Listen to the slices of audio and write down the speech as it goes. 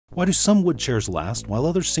Why do some wood chairs last while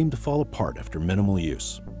others seem to fall apart after minimal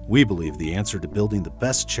use? We believe the answer to building the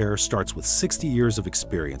best chair starts with 60 years of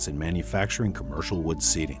experience in manufacturing commercial wood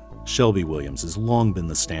seating. Shelby Williams has long been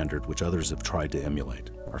the standard which others have tried to emulate.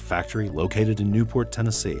 Our factory, located in Newport,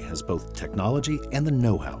 Tennessee, has both technology and the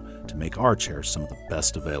know-how to make our chairs some of the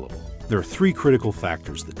best available. There are three critical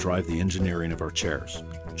factors that drive the engineering of our chairs: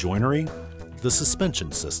 joinery, the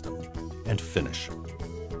suspension system, and finish.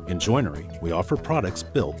 In joinery, we offer products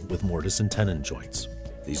built with mortise and tenon joints.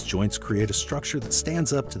 These joints create a structure that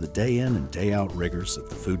stands up to the day-in and day-out rigors of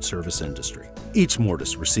the food service industry. Each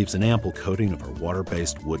mortise receives an ample coating of our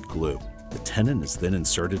water-based wood glue. The tenon is then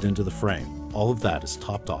inserted into the frame. All of that is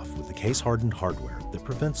topped off with the case-hardened hardware that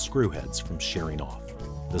prevents screw heads from shearing off.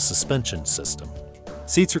 The suspension system.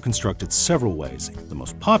 Seats are constructed several ways. The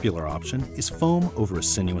most popular option is foam over a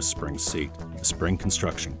sinuous spring seat. The spring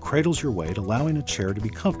construction cradles your weight, allowing a chair to be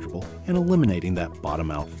comfortable and eliminating that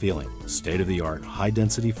bottom-out feeling. State-of-the-art,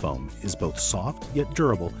 high-density foam is both soft yet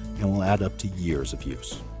durable and will add up to years of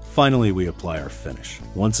use. Finally, we apply our finish.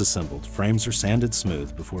 Once assembled, frames are sanded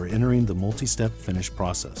smooth before entering the multi-step finish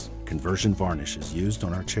process. Conversion varnish is used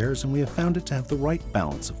on our chairs, and we have found it to have the right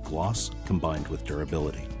balance of gloss combined with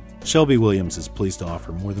durability. Shelby Williams is pleased to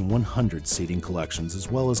offer more than 100 seating collections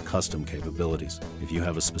as well as custom capabilities. If you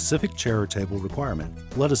have a specific chair or table requirement,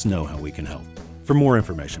 let us know how we can help. For more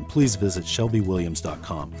information, please visit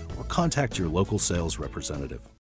shelbywilliams.com or contact your local sales representative.